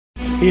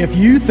If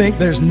you think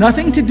there's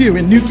nothing to do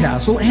in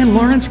Newcastle and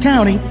Lawrence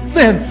County,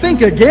 then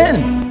think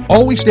again.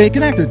 Always stay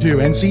connected to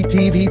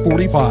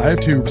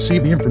NCTV45 to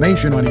receive the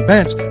information on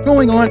events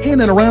going on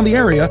in and around the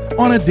area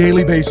on a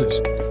daily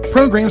basis.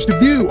 Programs to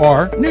view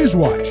are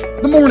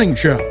NewsWatch, The Morning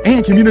Show,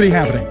 and Community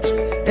Happenings.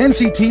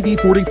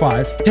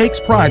 NCTV45 takes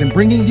pride in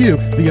bringing you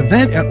the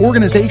event and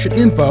organization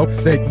info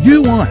that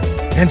you want.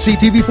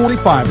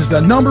 NCTV45 is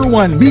the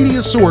 #1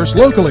 media source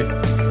locally.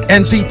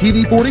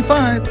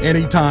 NCTV45,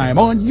 anytime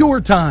on your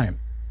time.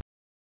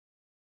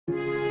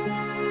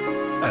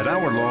 At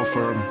our law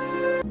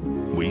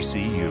firm, we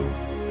see you.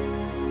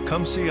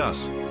 Come see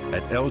us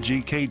at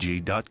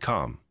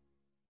lgkg.com.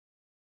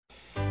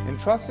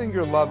 Entrusting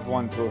your loved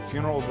one to a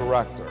funeral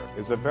director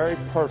is a very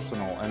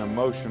personal and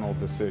emotional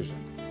decision.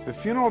 The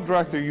funeral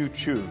director you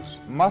choose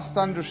must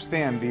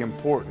understand the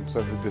importance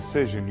of the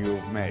decision you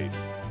have made.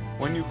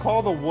 When you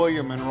call the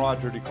William and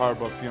Roger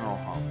DeCarbo Funeral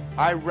Home,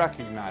 I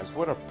recognize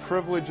what a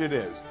privilege it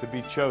is to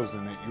be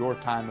chosen at your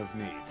time of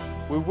need.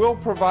 We will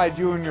provide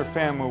you and your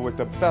family with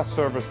the best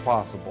service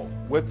possible,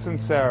 with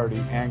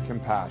sincerity and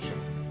compassion.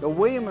 The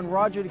William and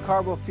Roger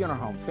DeCarbo Funeral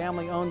Home,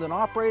 family owned and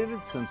operated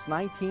since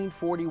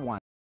 1941.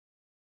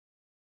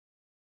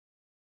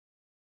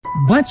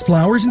 Butts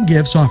Flowers and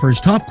Gifts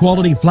offers top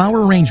quality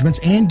flower arrangements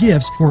and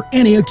gifts for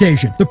any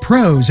occasion. The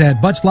pros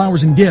at Butts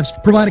Flowers and Gifts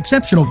provide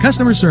exceptional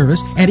customer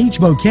service, and each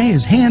bouquet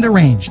is hand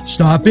arranged.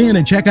 Stop in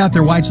and check out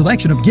their wide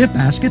selection of gift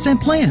baskets and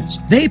plants.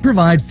 They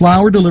provide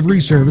flower delivery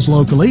service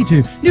locally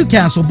to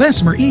Newcastle,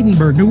 Bessemer,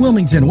 Edinburgh, New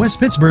Wilmington, West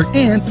Pittsburgh,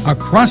 and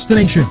across the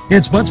nation.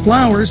 It's Butts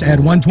Flowers at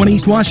 120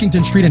 East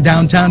Washington Street in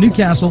downtown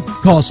Newcastle.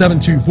 Call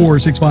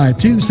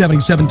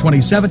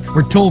 724-652-7727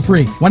 or toll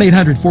free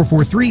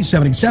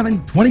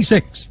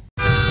 1-800-443-7726.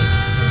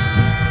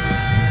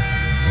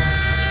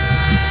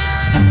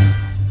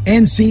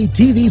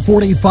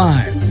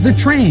 NCTV45, The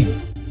Train,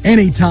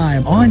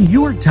 anytime on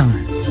your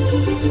time.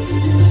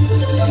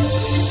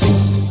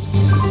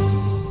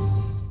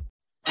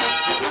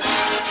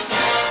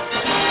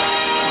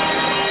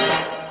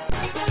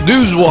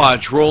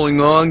 NewsWatch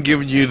rolling on,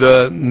 giving you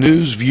the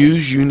news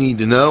views you need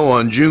to know.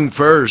 On June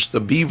 1st,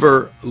 the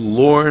Beaver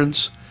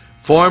Lawrence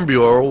Farm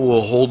Bureau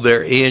will hold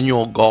their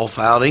annual golf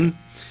outing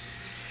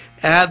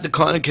at the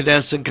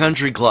Connoquenessett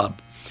Country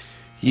Club.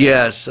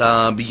 Yes,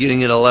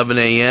 beginning at 11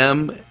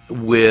 a.m.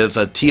 with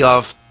a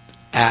tee-off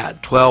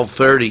at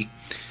 12:30.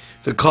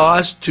 The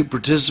cost to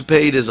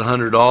participate is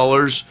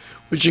 $100,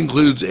 which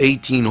includes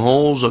 18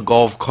 holes, a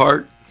golf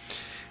cart,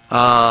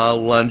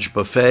 lunch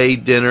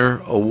buffet,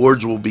 dinner.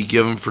 Awards will be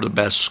given for the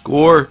best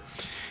score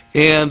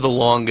and the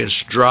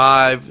longest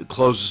drive,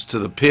 closest to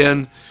the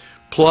pin,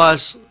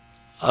 plus,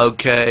 a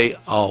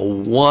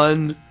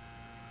one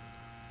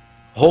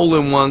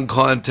hole-in-one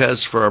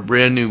contest for a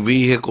brand new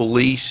vehicle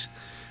lease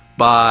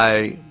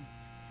by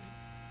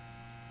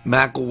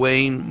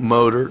McElwain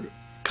Motor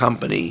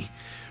Company.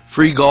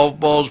 Free golf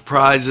balls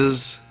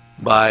prizes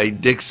by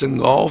Dixon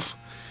Golf.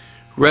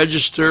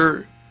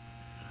 Register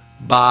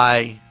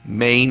by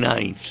May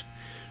 9th.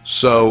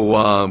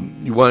 So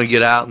you want to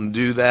get out and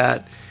do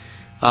that.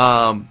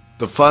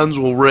 The funds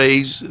will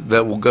raise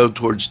that will go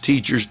towards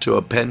teachers to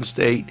a Penn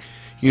State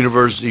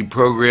University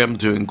program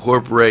to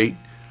incorporate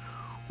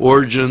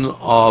origin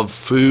of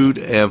food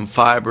and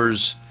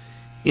fibers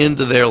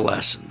into their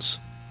lessons.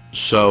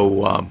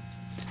 So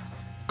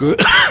good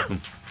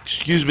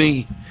excuse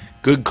me,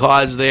 good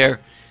cause there.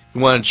 You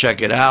want to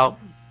check it out.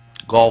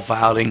 Golf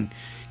outing.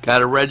 Got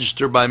to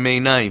register by May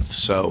 9th,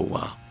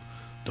 so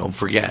don't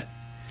forget.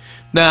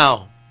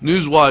 Now,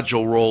 NewsWatch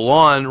will roll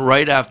on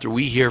right after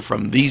we hear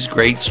from these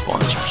great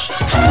sponsors.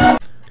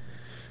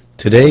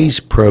 Today's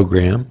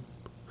program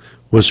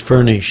was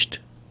furnished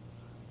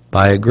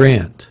by a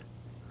grant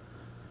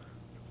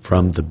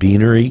from the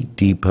Beanery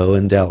Depot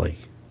and Deli,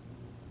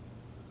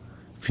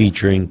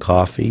 featuring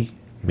coffee,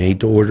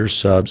 made-to-order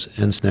subs,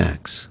 and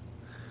snacks.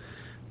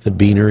 The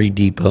Beanery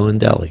Depot and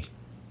Deli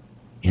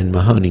in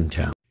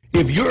Mahoningtown.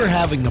 If you're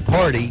having a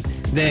party,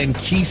 then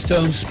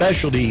Keystone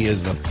Specialty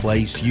is the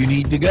place you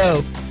need to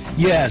go.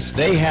 Yes,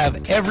 they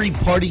have every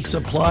party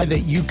supply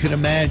that you can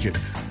imagine.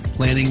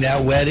 Planning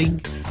that wedding,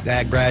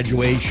 that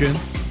graduation,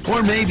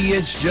 or maybe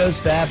it's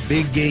just that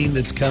big game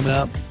that's coming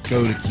up,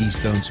 go to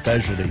Keystone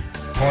Specialty.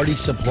 Party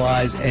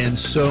supplies and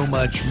so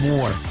much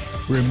more.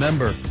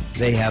 Remember,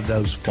 they have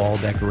those fall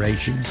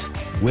decorations,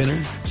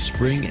 winter,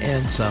 spring,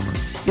 and summer.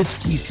 It's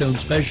Keystone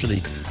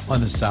Specialty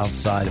on the south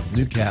side of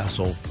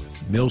Newcastle,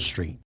 Mill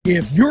Street.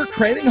 If you're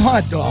craving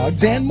hot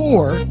dogs and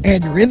more,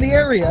 and you're in the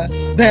area,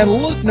 then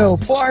look no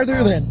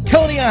farther than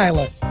Coney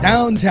Island,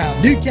 downtown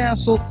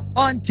Newcastle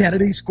on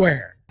Kennedy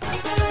Square.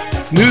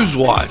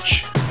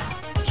 NewsWatch,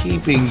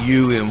 keeping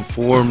you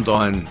informed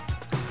on,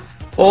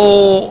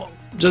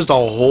 just a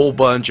whole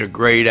bunch of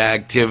great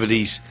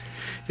activities.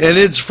 And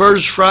it's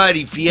First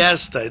Friday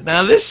Fiesta.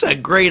 Now, this is a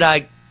great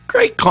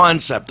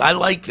concept. I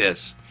like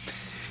this.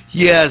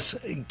 Yes,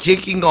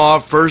 kicking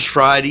off First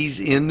Fridays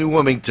in New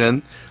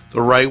Wilmington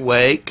the right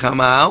way.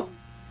 Come out,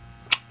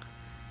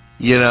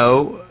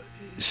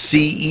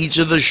 see each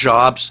of the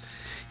shops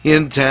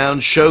in town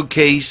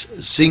showcase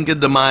Cinco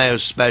de Mayo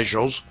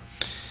specials,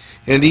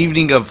 an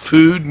evening of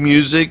food,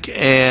 music,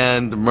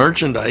 and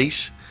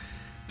merchandise.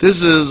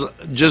 This is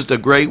just a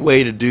great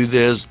way to do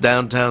this.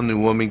 Downtown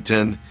New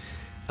Wilmington,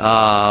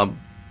 Nova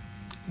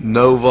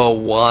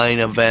Wine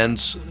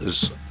Events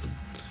is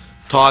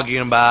talking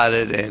about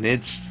it, and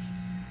this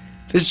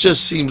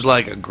just seems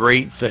like a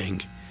great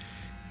thing.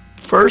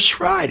 First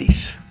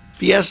Fridays,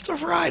 Fiesta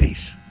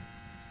Fridays.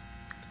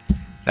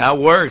 That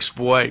works,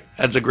 boy.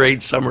 That's a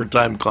great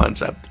summertime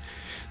concept.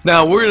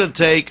 Now we're going to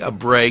take a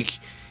break,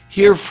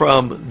 hear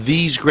from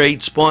these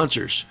great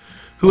sponsors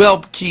who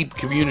help keep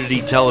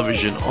community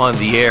television on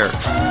the air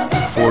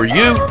for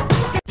you.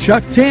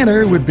 Chuck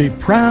Tanner would be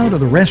proud of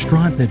the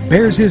restaurant that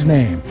bears his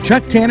name.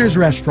 Chuck Tanner's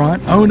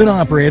Restaurant, owned and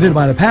operated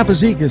by the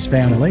Papazikas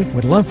family,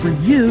 would love for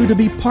you to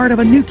be part of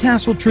a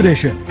Newcastle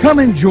tradition. Come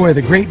enjoy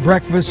the great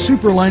breakfast,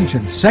 super lunch,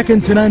 and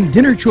second-to-none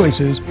dinner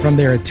choices from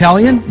their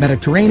Italian,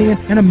 Mediterranean,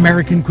 and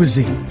American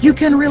cuisine. You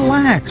can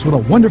relax with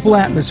a wonderful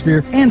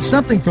atmosphere and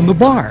something from the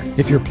bar.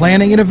 If you're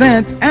planning an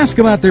event, ask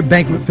about their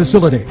banquet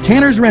facility.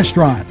 Tanner's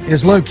Restaurant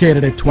is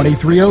located at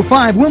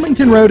 2305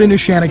 Wilmington Road in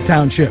Neshannock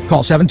Township.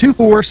 Call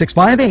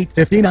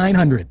 724-658-5900.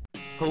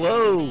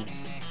 Hello,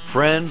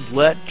 friend.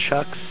 Let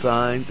Chuck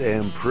Signs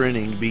and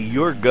Printing be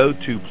your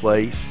go-to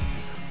place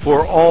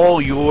for all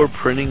your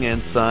printing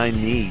and sign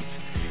needs.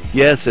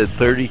 Yes, at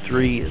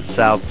 33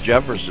 South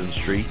Jefferson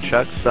Street,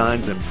 Chuck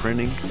Signs and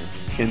Printing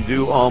can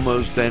do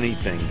almost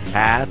anything.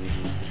 Hats,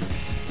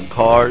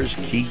 cars,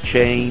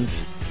 keychains,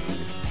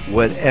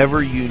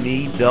 whatever you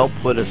need, they'll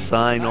put a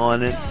sign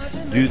on it,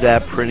 do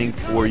that printing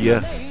for you,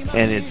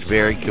 and it's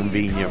very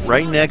convenient.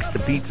 Right next to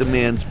Pizza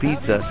Man's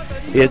Pizza,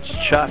 it's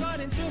Chuck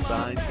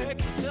Signs.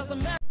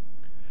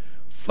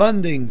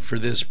 Funding for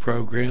this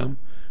program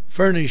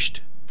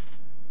furnished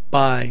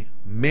by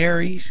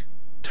Mary's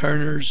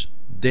Turner's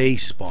Day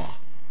Spa,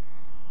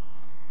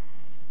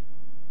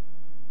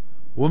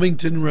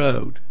 Wilmington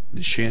Road,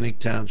 Neshannock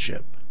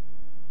Township,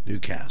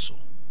 Newcastle.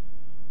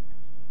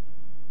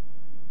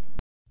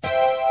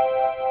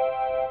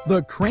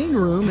 The Crane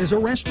Room is a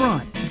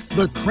restaurant.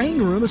 The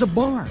Crane Room is a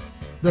bar.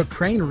 The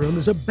Crane Room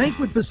is a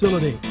banquet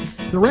facility.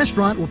 The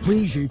restaurant will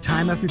please you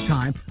time after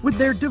time with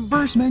their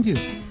diverse menu.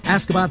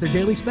 Ask about their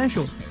daily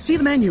specials. See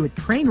the menu at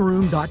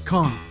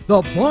craneroom.com.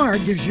 The bar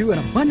gives you an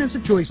abundance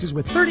of choices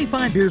with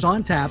 35 beers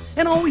on tap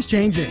and always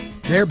changing.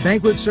 Their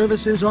banquet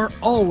services are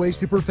always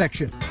to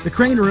perfection. The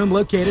Crane Room,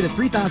 located at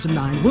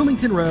 3009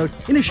 Wilmington Road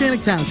in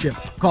Neshannock Township.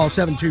 Call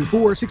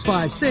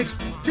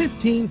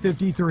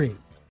 724-656-1553.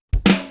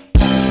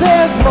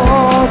 There's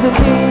more than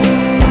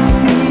meets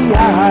the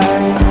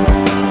eye.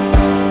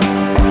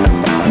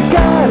 You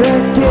gotta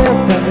give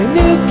them a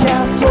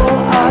Newcastle a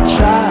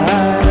try.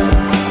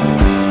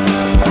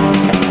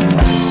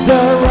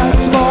 The right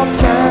small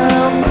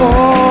town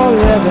for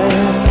living.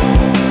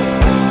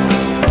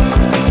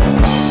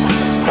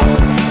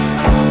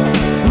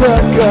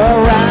 Look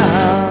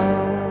around.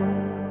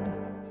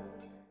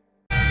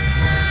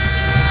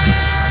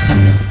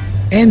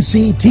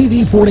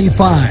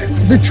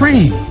 NCTV45, The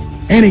Train.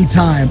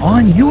 Anytime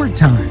on your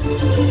time.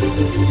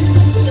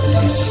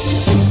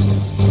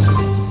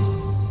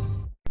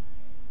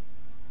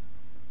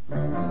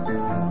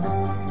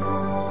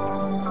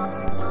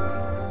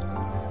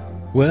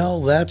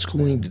 Well, that's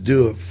going to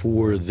do it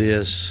for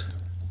this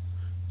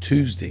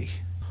Tuesday.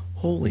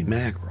 Holy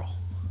mackerel.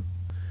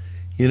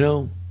 You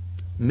know,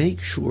 make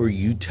sure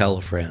you tell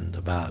a friend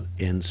about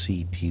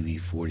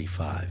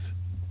NCTV45.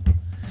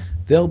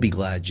 They'll be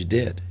glad you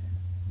did.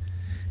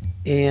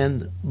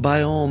 And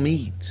by all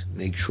means,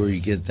 make sure you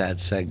get that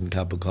second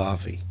cup of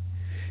coffee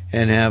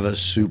and have a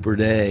super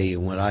day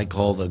in what I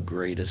call the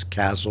greatest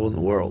castle in the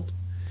world,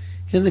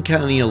 in the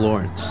county of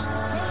Lawrence.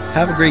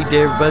 Have a great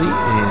day, everybody,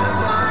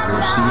 and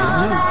we'll see you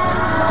new.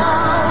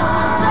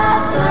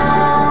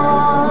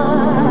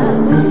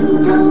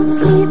 Don't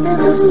sleep in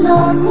the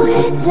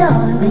subway,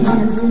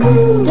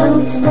 darling.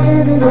 Don't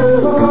stand in the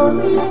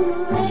pouring rain.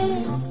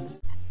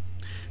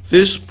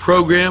 This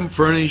program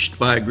furnished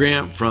by a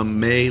grant from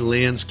May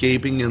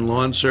Landscaping and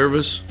Lawn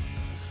Service.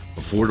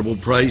 Affordable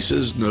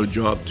prices, no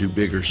job too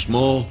big or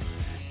small.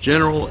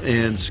 General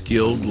and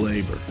skilled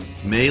labor.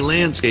 May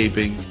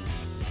Landscaping.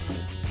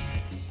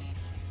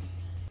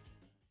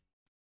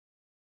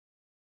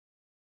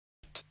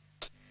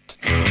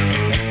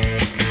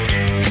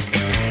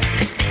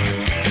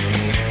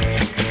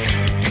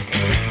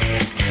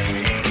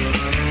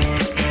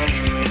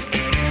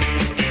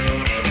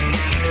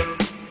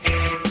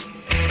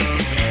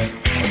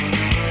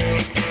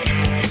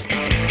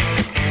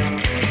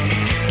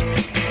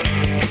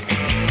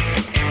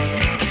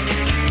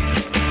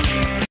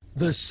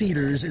 The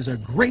Cedars is a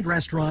great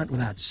restaurant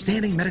with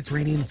outstanding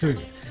Mediterranean food.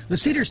 The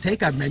Cedars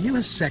takeout menu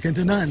is second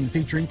to none,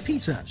 featuring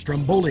pizza,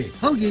 stromboli,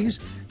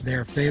 hoagies,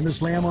 their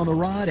famous lamb on the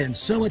rod, and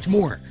so much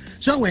more.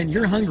 So when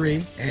you're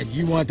hungry and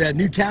you want that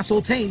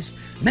Newcastle taste,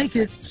 make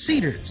it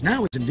Cedars.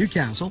 Now it's in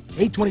Newcastle,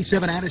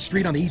 827 Addis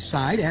Street on the east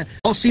side, and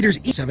call Cedars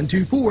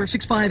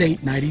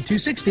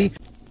 724-658-9260.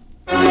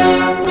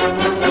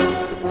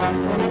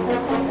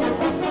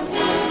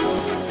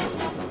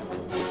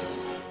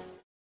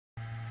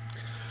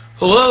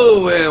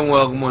 Hello and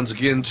welcome once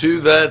again to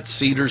that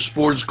Cedar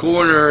Sports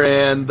Corner.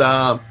 And,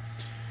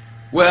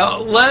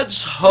 well,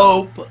 let's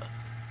hope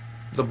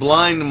the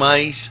blind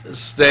mice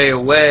stay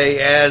away,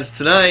 as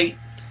tonight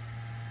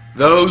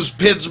those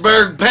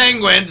Pittsburgh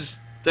Penguins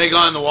take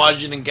on the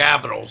Washington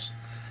Capitals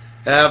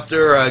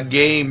after a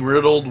game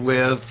riddled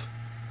with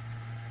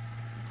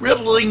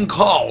riddling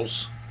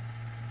calls.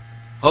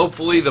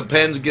 Hopefully the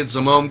Pens get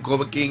some home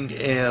cooking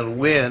and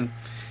win.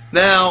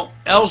 Now,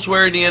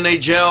 elsewhere in the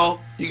NHL,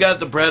 you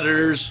got the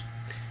Predators.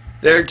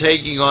 They're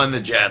taking on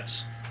the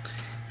Jets.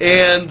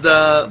 And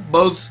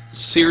both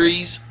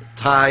series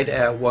tied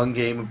at 1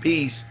 game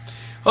apiece.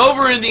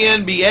 Over in the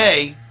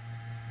NBA,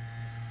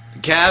 the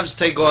Cavs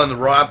take on the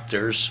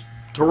Raptors.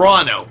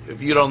 Toronto,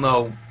 if you don't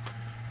know,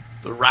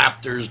 the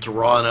Raptors,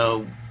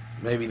 Toronto,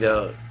 maybe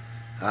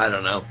I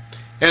don't know.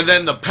 And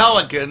then the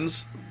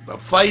Pelicans, the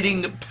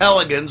Fighting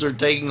Pelicans, are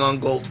taking on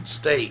Golden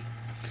State.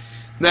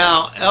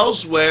 Now,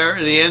 elsewhere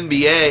in the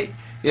NBA,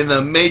 in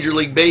the Major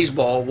League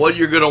Baseball, what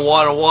you're going to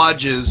want to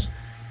watch is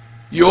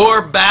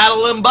your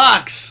battling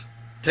Bucks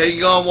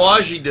taking on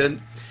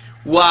Washington,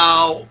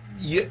 while,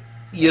 you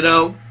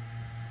know,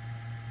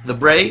 the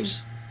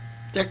Braves,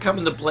 they're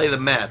coming to play the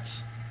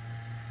Mets.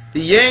 The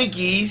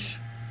Yankees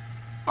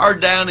are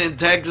down in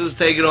Texas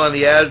taking on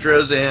the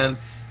Astros, and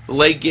the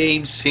late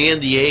game, San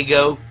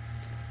Diego,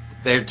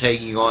 they're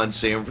taking on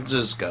San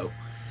Francisco.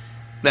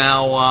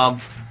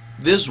 Now,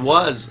 this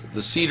was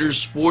the Cedars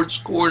Sports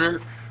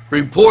Corner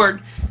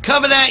report,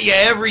 coming at you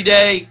every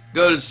day.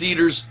 Go to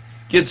Cedars,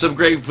 get some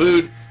great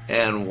food,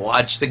 and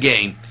watch the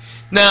game.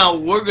 Now,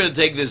 we're going to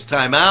take this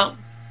time out.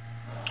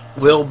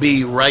 We'll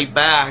be right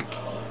back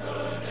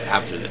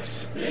after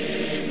this.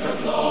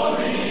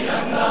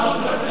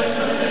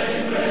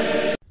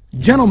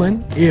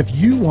 Gentlemen, if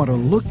you want to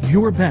look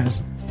your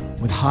best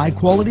with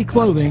high-quality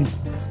clothing,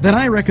 then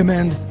I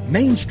recommend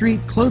Main Street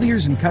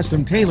Clothiers and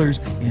Custom Tailors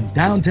in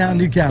downtown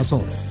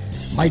Newcastle.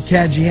 Mike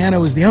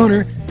Caggiano is the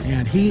owner,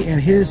 and he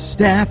and his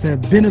staff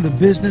have been in the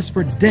business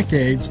for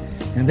decades,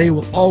 and they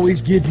will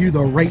always give you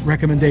the right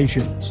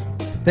recommendations.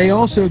 They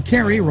also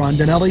carry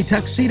Rondinelli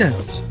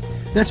tuxedos.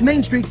 That's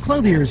Main Street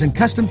Clothiers and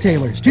Custom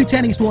Tailors,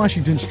 210 East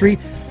Washington Street,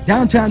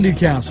 downtown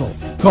Newcastle.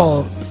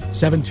 Call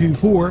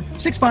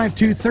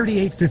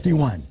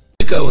 724-652-3851.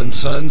 Nico &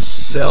 Sons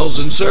Sales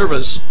and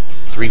Service,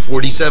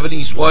 347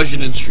 East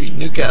Washington Street,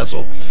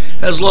 Newcastle,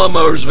 has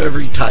lawnmowers of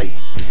every type.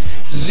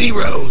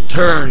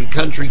 Zero-turn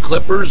country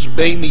clippers,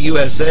 made in the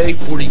USA,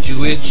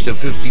 42-inch to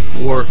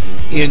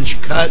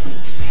 54-inch cut.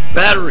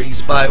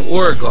 Batteries by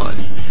Oregon.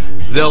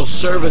 They'll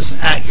service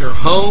at your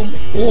home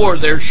or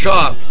their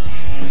shop.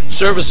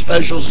 Service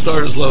specials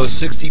start as low as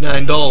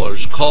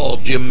 $69. Call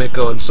Jim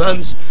Micco &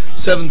 Sons,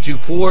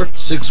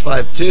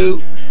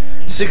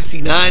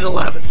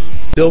 724-652-6911.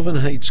 Sylvan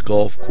Heights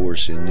Golf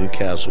Course in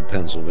Newcastle,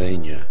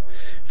 Pennsylvania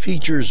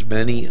features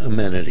many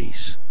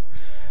amenities,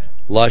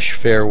 lush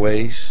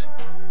fairways,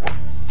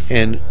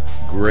 and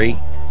great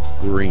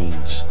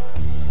greens,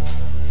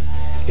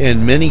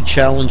 and many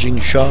challenging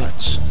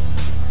shots.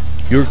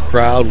 Your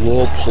crowd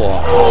will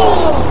applaud.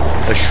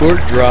 A short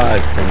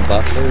drive from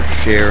Butler,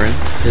 Sharon,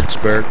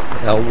 Pittsburgh,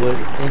 Elwood,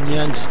 and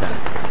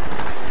Youngstown.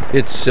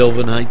 It's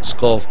Sylvan Heights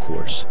Golf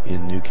Course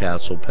in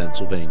Newcastle,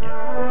 Pennsylvania.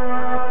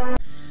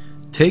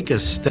 Take a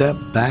step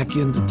back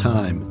into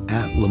time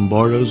at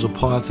Lombardo's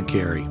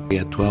Apothecary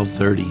at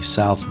 1230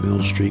 South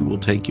Mill Street. Will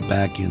take you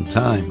back in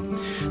time.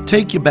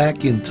 Take you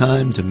back in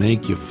time to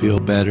make you feel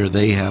better.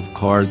 They have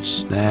cards,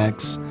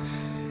 snacks,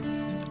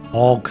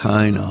 all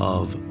kind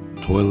of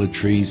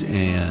toiletries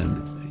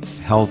and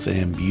health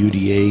and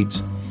beauty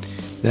aids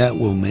that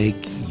will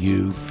make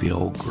you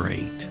feel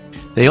great.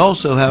 They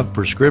also have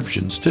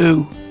prescriptions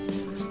too.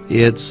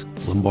 It's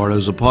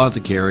Lombardo's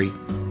Apothecary.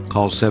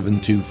 Call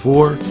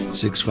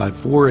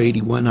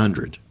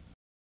 724-654-8100.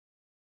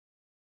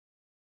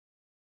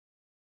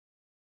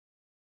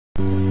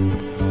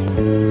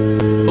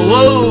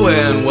 Hello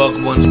and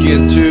welcome once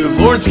again to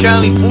Lawrence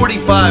County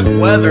 45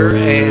 weather.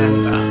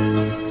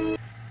 And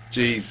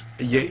geez,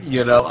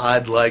 you know,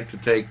 I'd like to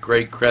take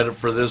great credit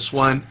for this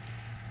one.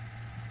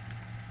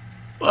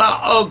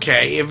 Well,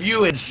 okay, if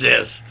you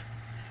insist.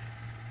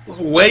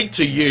 Wait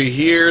till you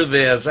hear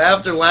this.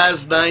 After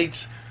last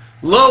night's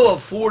low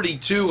of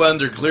 42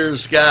 under clear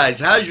skies,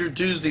 how's your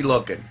Tuesday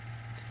looking?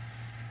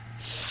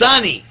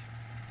 Sunny.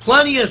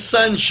 Plenty of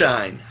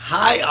sunshine.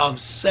 High of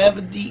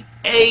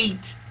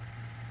 78.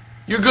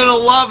 You're going to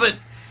love it.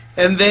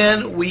 And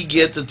then we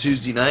get to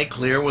Tuesday night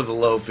clear with a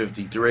low of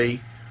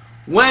 53.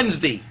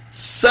 Wednesday,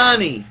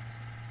 sunny.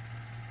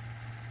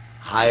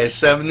 High of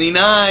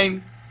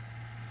 79.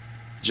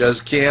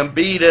 Just can't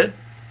beat it.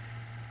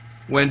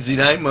 Wednesday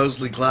night,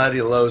 mostly cloudy,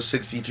 a low of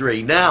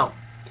 63. Now,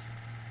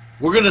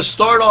 we're going to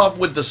start off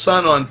with the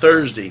sun on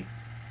Thursday,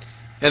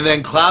 and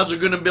then clouds are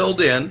going to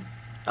build in,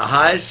 a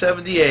high of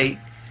 78.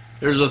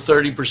 There's a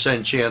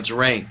 30% chance of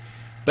rain.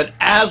 But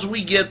as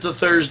we get to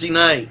Thursday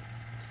night,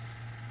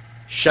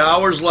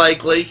 showers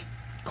likely,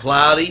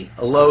 cloudy,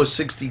 a low of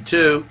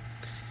 62.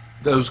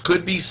 Those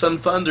could be some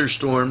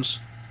thunderstorms,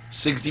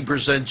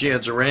 60%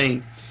 chance of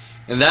rain.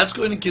 And that's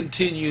going to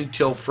continue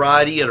till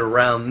Friday at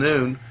around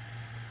noon,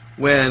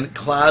 when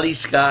cloudy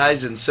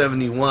skies and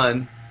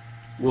 71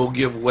 will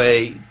give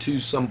way to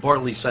some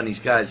partly sunny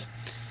skies.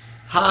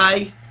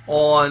 High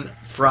on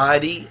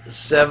Friday,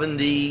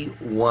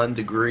 71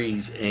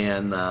 degrees,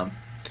 and I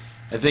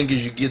think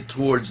as you get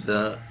towards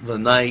the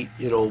night,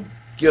 it'll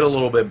get a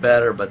little bit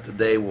better, but the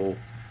day will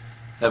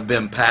have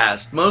been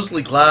passed.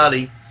 Mostly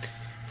cloudy.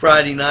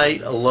 Friday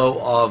night, a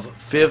low of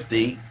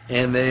 50,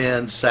 and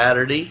then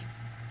Saturday,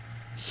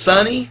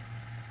 sunny,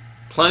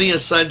 plenty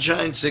of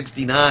sunshine,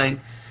 69.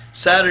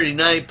 Saturday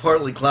night,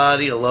 partly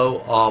cloudy, a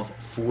low of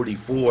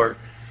 44,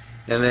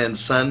 and then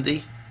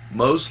Sunday,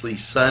 mostly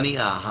sunny,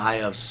 a high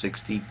of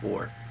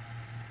 64.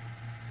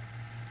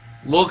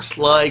 Looks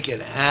like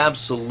an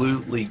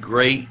absolutely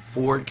great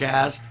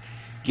forecast.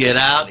 Get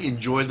out,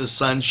 enjoy the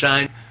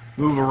sunshine,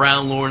 move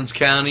around Lawrence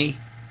County,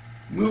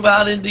 move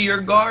out into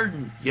your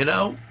garden, you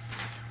know.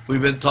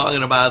 We've been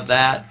talking about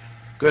that.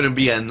 Going to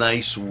be a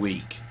nice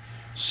week.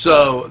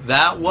 So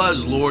that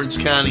was Lawrence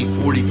County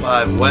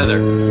 45 weather,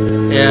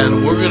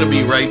 and we're going to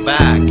be right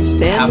back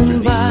after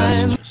these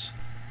messages.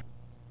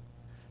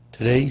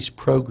 Today's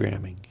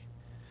programming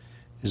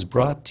is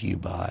brought to you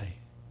by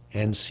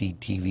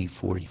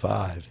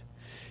NCTV45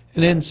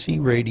 and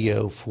NC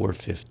Radio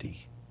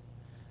 450,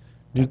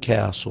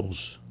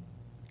 Newcastle's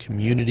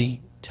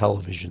community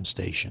television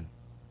station.